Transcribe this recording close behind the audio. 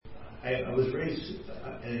I was raised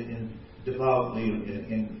devoutly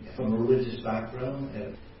from a religious background.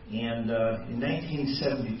 And in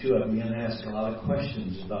 1972, I began to ask a lot of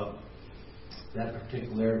questions about that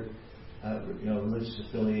particular religious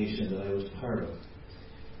affiliation that I was part of.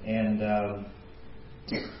 And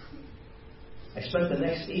I spent the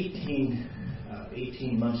next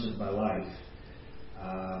 18 months of my life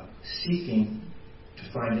seeking to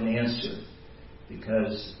find an answer,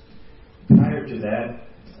 because prior to that,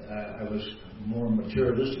 I was more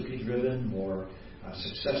materialistically driven, more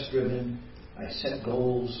success driven. I set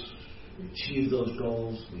goals, we achieved those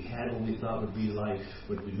goals, we had what we thought would be life,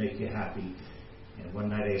 would make you happy. And one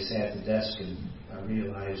night I sat at the desk and I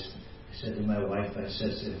realized, I said to my wife, I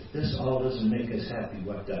said, if this all doesn't make us happy,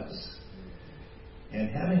 what does? And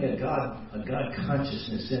having a God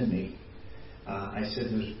consciousness in me, I said,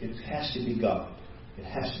 it has to be God. It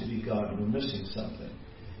has to be God, and we're missing something.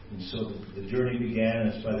 And so the journey began, and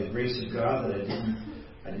it's by the grace of God that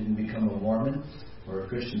I didn't become a Mormon or a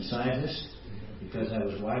Christian Scientist, because I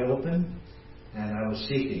was wide open and I was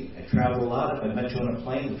seeking. I traveled a lot. If I met you on a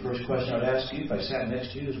plane, the first question I would ask you if I sat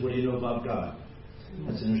next to you is, what do you know about God?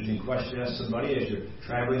 That's an interesting question to ask somebody as you're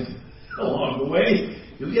traveling along the way.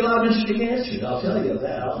 You'll get a lot of interesting answers. I'll tell you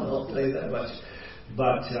that. I'll tell you that much.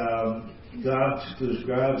 But through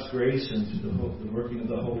God's grace and through the working of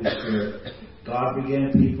the Holy Spirit, God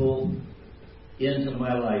began people into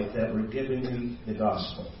my life that were giving me the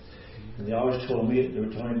gospel. And they always told me, they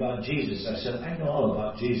were telling me about Jesus. I said, I know all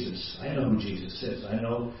about Jesus. I know who Jesus is. I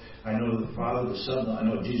know the Father, the Son. I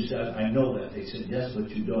know what Jesus said. I know that. They said, yes, but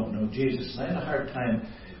you don't know Jesus. And I had a hard time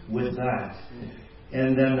with that.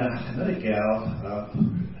 And then I met a gal.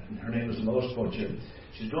 Her name was Lois Pocher.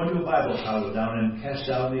 She was going to a Bible college down in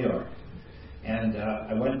Lancaster, New York. And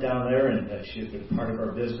I went down there, and she had been part of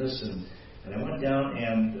our business. And I went down,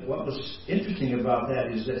 and what was interesting about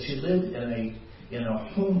that is that she lived in a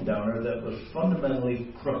home down there that was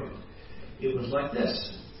fundamentally crooked. It was like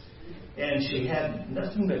this. And she had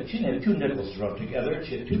nothing but, she had 2 nickels to rub together.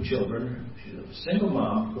 She had 2 children. She was a single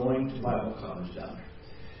mom going to Bible college down there.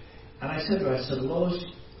 And I said to her, I said, Lois,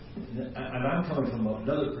 and I'm coming from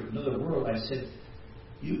another world, I said,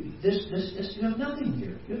 you have nothing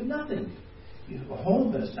here. You have nothing. You have a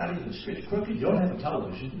home that's not even straight crooked. You don't have a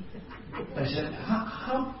television. I said,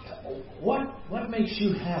 what makes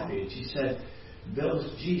you happy? And she said, Bill,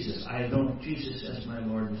 it's Jesus. I know Jesus as my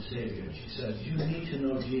Lord and Savior. And she said, you need to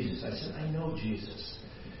know Jesus. I said, I know Jesus.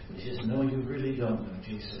 And she said, no, you really don't know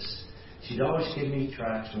Jesus. She'd always give me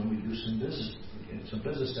tracts when we do some business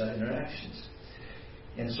interactions.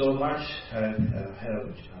 And so in March, I had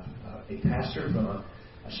a pastor from a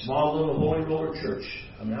small little Holy Roller church.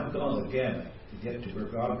 I mean, I've gone the gamut to get to where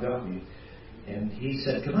God got me. And he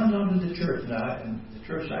said, come on down to the church. Now, and the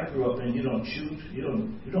church I grew up in, you don't shoot, you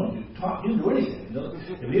don't talk, you don't do anything. You know?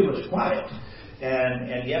 And it was quiet.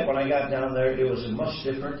 And yet when I got down there, it was much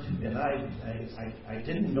different. And I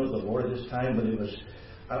didn't know the Lord at this time, but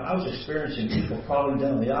I was experiencing people crawling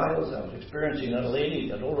down the aisles. I was experiencing an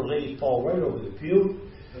older lady fall right over the pew.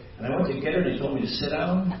 And I went to get her, and they told me to sit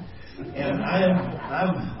down. And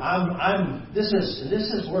this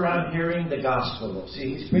is where I'm hearing the gospel.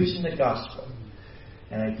 See, he's preaching the gospel.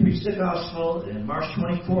 And I preached the gospel on March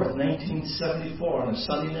 24th, 1974, on a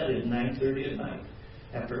Sunday night at 9:30 at night.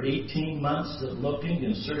 After 18 months of looking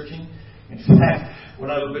and searching. In fact,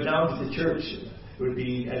 when I would go down to the church, I'd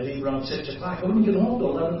leave around 6 o'clock. I wouldn't get home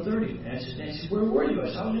till 11:30. And I said, Nancy, where were you? I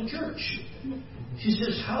said, I was in church. She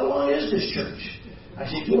says, how long is this church? I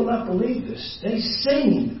said, you will not believe this. They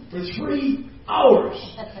sing for 3 hours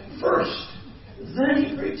first. Then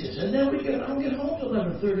he preaches. And then I don't get home till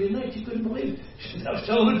 11:30 at night. You couldn't believe it. She said, I was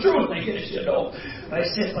telling the truth, I guess, you know. But I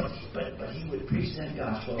said, but he would preach that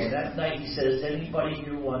gospel. And that night he says, anybody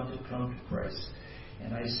here want to come to Christ?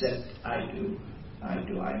 And I said, I do. I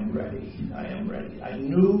am ready. I am ready. I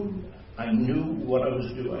knew what I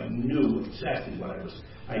was doing. I knew exactly what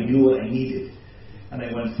I knew what I needed. And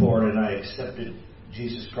I went forward and I accepted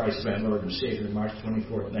Jesus Christ, my Lord and Savior, March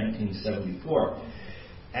 24th, 1974.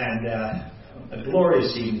 And a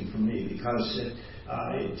glorious evening for me, because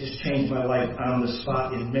it just changed my life on the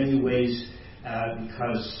spot in many ways,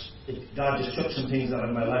 because God just took some things out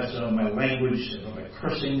of my life, some of my language, some of my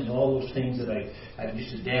cursing, and all those things that I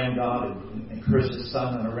used to damn God and curse His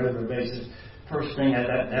Son on a regular basis. First thing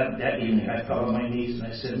that evening, I fell on my knees and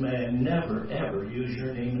I said, may I never, ever use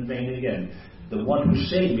your name in vain again. The one who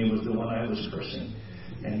saved me was the one I was cursing.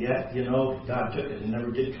 And yet, God took it and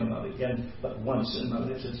never did come out again, but once in my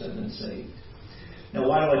lips since I've been saved. Now,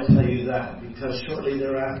 why do I tell you that? Because shortly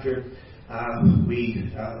thereafter, I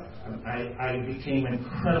became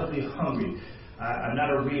incredibly hungry. I'm not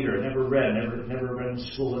a reader. Never read in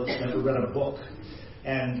school. Never read a book.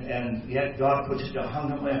 And yet God puts it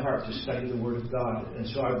hung on my heart to study the Word of God. And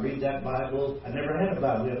so I read that Bible. I never had a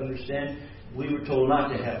Bible. You have to understand, we were told not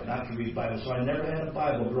to read Bible. So I never had a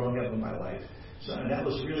Bible growing up in my life. So and that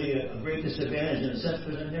was really a great disadvantage in a sense,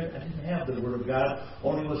 because I didn't have the Word of God.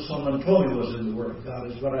 Only what someone told me was in the Word of God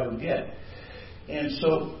is what I would get. And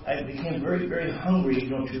so I became very, very hungry,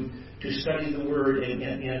 to study the Word.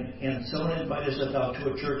 And someone invited us out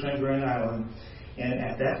to a church on Grand Island. And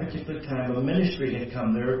at that particular time, a ministry had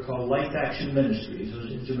come there called Life Action Ministries.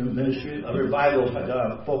 It's a ministry, a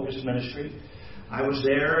revival-focused ministry. I was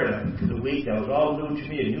there, and for the week, that was all new to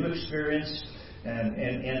me, a new experience.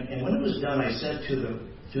 And when it was done, I said to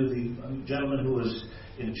the gentleman who was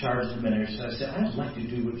in charge of the ministry, I said, I'd like to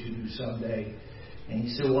do what you do someday. And he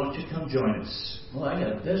said, why don't you come join us? Well, I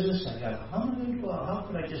got a business. How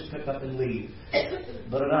could I just pick up and leave?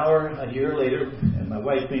 But a year later, and my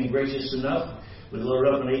wife being gracious enough, we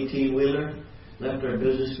loaded up an 18-wheeler, left our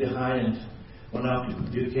business behind, and went out to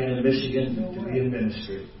Buchanan, Michigan to be in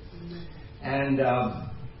ministry. And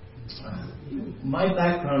my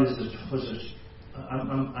background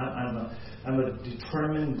I'm a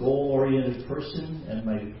determined, goal-oriented person, and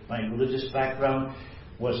my religious background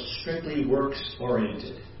was strictly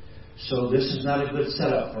works-oriented. So this is not a good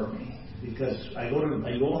setup for me, because I go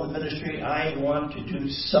on the ministry. I want to do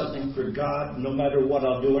something for God. No matter what,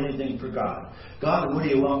 I'll do anything for God. God, what do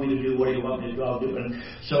you want me to do? What do you want me to do? I'll do it. And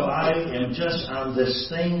so I am just on this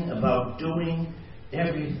thing about doing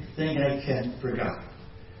everything I can for God.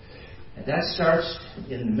 And that starts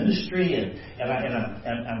in the ministry, and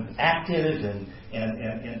I'm active,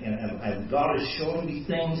 and God is showing me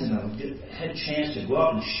things, and I had a chance to go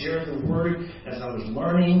out and share the Word as I was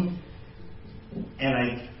learning, and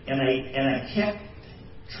I kept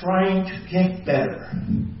trying to get better.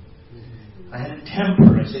 I had a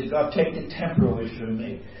temper. I said, God, take the temper away from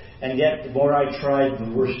me. And yet, the more I tried,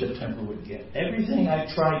 the worse the temper would get. Everything I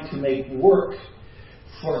tried to make work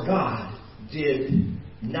for God did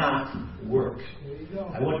not work.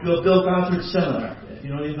 I went to a Bill Gothard seminar. If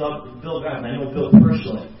you know anything about Bill Gothard, I know Bill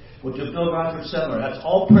personally. Went to a Bill Gothard seminar. That's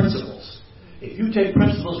all principles. If you take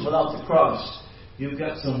principles without the cross, you've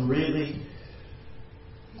got some really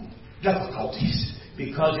difficulties,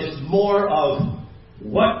 because it's more of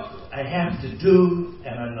what I have to do.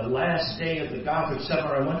 And on the last day of the Gothard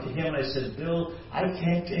seminar, I went to him and I said, Bill, I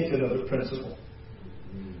can't take another principle.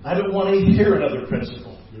 I don't want to hear another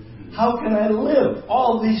principle. How can I live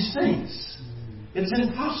all these things? It's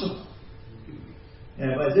impossible.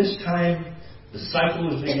 And by this time, the cycle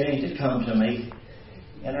was beginning to come to me.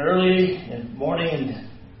 And early in the morning, and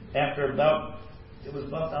after about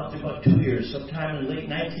 2 years, sometime in late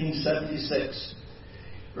 1976,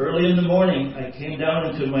 early in the morning, I came down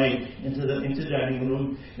into the dining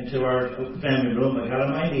room, into our family room. I got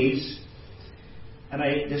on my knees, and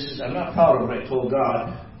I'm not proud of what I told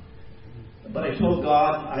God. But I told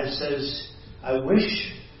God, I says, I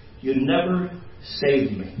wish you never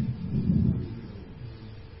saved me.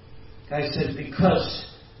 I said,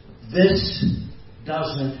 because this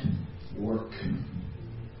doesn't work.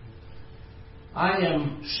 I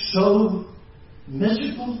am so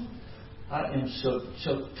miserable. I am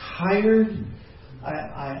so tired.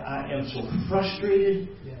 I am so frustrated.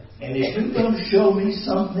 And if you don't show me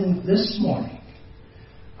something this morning,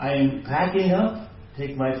 I am packing up,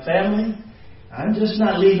 take my family. I'm just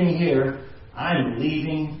not leaving here. I'm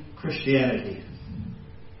leaving Christianity.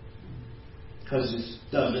 Because this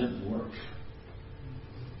doesn't work.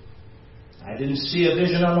 I didn't see a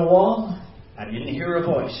vision on the wall. I didn't hear a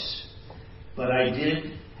voice. But I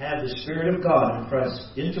did have the Spirit of God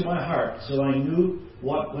impressed into my heart. So I knew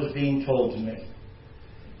what was being told to me.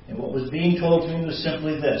 And what was being told to me was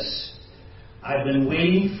simply this. I've been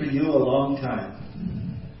waiting for you a long time.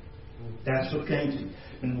 That's what came to me.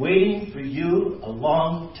 Been waiting for you a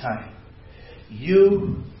long time.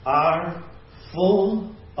 You are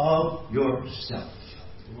full of yourself.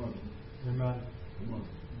 Amen.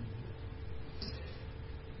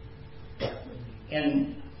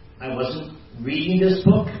 And I wasn't reading this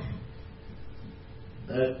book.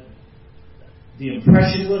 The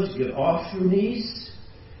impression was, get off your knees.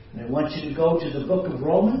 And I want you to go to the book of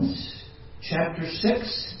Romans, chapter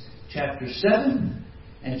 6, chapter 7,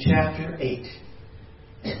 and chapter 8.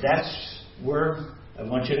 And that's where I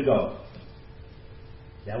want you to go.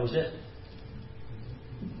 That was it.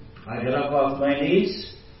 I got up off my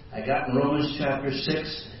knees. I got in Romans chapter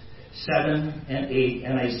 6, 7, and 8,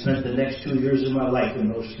 and I spent the next 2 years of my life in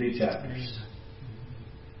those 3 chapters.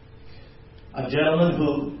 A gentleman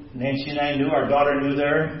who Nancy and I knew, our daughter knew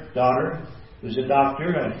their daughter, who's a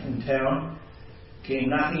doctor in town, came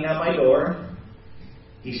knocking on my door.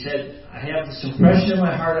 He said, I have this impression in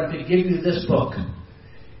my heart, I'm going to give you this book.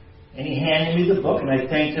 And he handed me the book, and I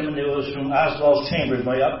thanked him, and it was from Oswald's Chambers,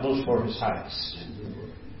 My Utmost for His Highest.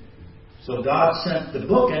 So God sent the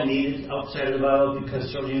book I needed outside of the Bible,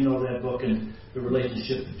 because certainly you know that book and the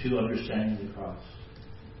relationship to understanding the cross.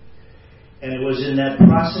 And it was in that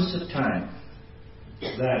process of time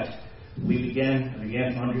that I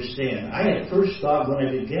began to understand. I at first thought when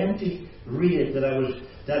I began to read it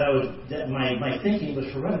that my thinking was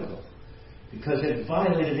heretical, because it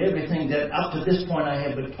violated everything that up to this point I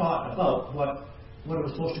had been taught about what it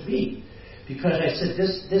was supposed to be. Because I said,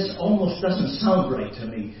 this almost doesn't sound right to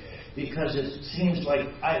me, because it seems like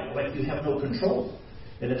you have no control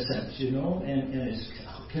in a sense, and it's,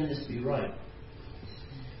 how can this be right?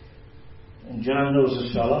 And John knows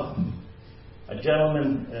this fellow. A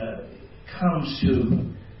gentleman comes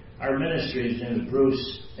to our ministry. His name is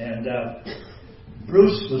Bruce, and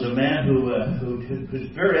Bruce was a man who was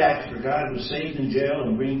very active for God. He was saved in jail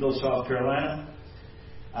in Greenville, South Carolina.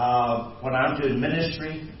 Went on to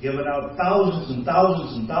ministry, giving out thousands and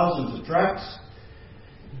thousands and thousands of tracts.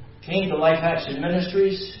 Came to Life Action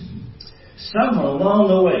Ministries. Someone along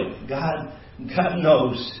the way, God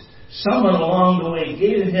knows, someone along the way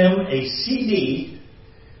gave him a CD,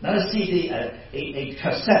 not a CD, a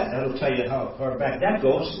cassette. That'll tell you how far back that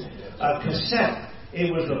goes. A cassette.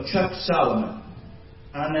 It was of Chuck Solomon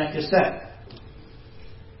on that cassette.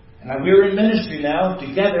 And we were in ministry now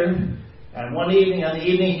together. And one evening,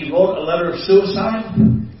 he wrote a letter of suicide.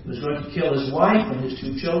 He was going to kill his wife and his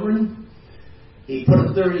 2 children. He put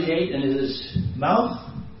a 38 in his mouth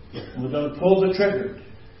and was going to pull the trigger.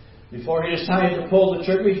 Before he decided to pull the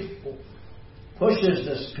trigger, he pushes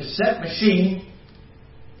this cassette machine,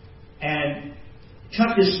 and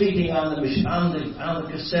Chuck is speaking on the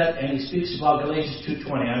cassette, and he speaks about Galatians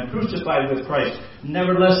 2:20. I'm crucified with Christ.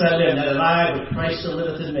 Nevertheless I live, not I, but Christ that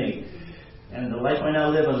liveth in me. And the life I now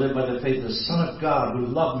live, I live by the faith of the Son of God, who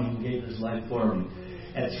loved me and gave his life for me.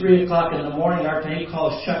 At 3 o'clock in the morning, our he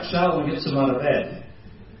calls Chuck Solomon and gets him out of bed.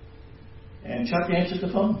 And Chuck answered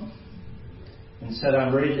the phone and said,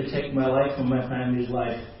 I'm ready to take my life and my family's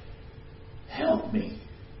life. Help me.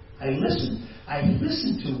 I listened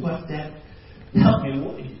to what that help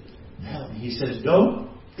me. He says, don't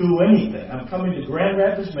do anything. I'm coming to Grand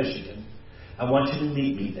Rapids, Michigan. I want you to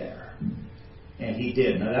meet me there. And he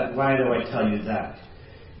did. Now, why do I tell you that?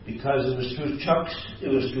 Because it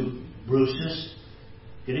was through Bruce's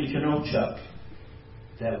getting to know Chuck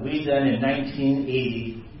that we then in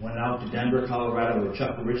 1980 went out to Denver, Colorado, where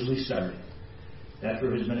Chuck originally started. That's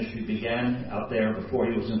where his ministry began, out there before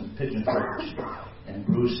he was in Pigeon Forge. And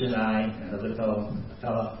Bruce and I, and another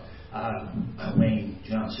fellow, Wayne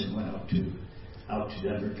Johnson, went out to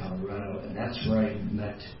Denver, Colorado, and that's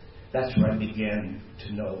where I began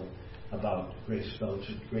to know about Grace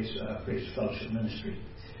Fellowship Ministry.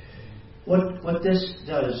 What this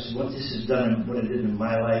does, what this has done, and what it did in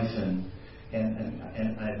my life, and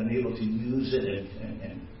I've been able to use it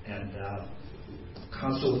and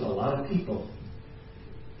counsel with a lot of people.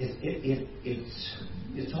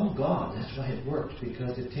 It's all God. That's why it works,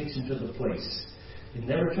 because it takes him to the place. It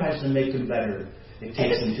never tries to make him better. It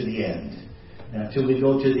takes him to the end. Now, until we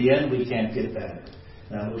go to the end, we can't get better.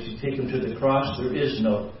 Now, if you take him to the cross, there is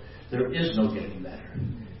no getting better,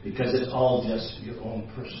 because it's all just your own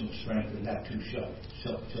personal strength, and that too shall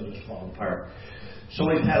just fall apart. So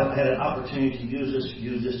we've had an opportunity to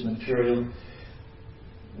use this material.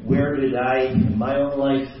 Where did I, in my own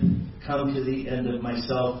life, come to the end of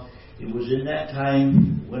myself? It was in that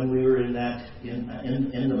time when we were in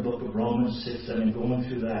the book of Romans 6, going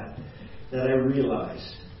through that I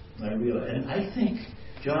realized, and I think,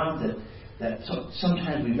 John, that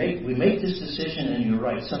sometimes we make this decision, and you're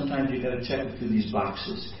right. Sometimes you got to check it through these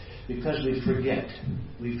boxes, because we forget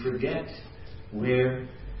where.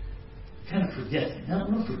 Kind of forget.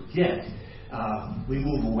 Not forget. We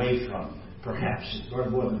move away from, perhaps, or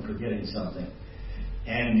more than forgetting something.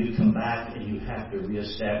 And you come back and you have to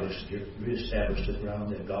reestablish the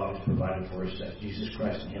ground that God has provided for us, that Jesus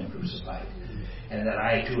Christ and Him crucified. And that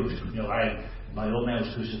I too, my old man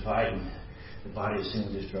was crucified, and the body of sin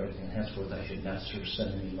was destroyed, and henceforth I should not serve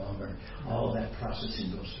sin any longer. All that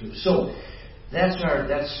processing goes through. So that's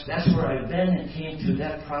where I've been and came to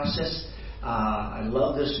that process. I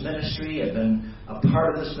love this ministry. I've been a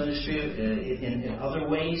part of this ministry in other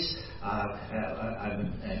ways.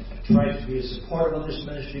 I've tried to be a supporter of this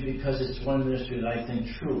ministry, because it's one ministry that I think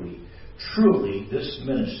truly this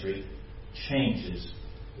ministry changes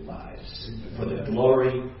lives for the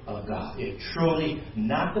glory of God. It truly,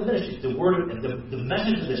 not the ministry, the word, the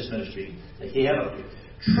message of this ministry that you have up here,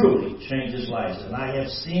 truly changes lives. And I have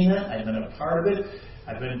seen it. I've been a part of it.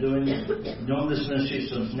 I've been known this ministry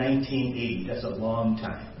since 1980. That's a long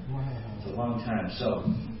time. Wow. It's a long time. So,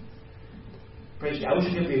 praise God. I wish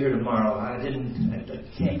I could be here tomorrow. I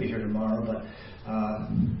can't be here tomorrow, but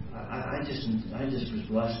I just was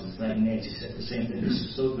blessed this night. And Nancy said the same thing. This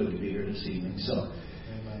is so good to be here this evening. So,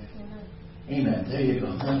 Amen. amen. There you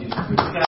go. Thank you.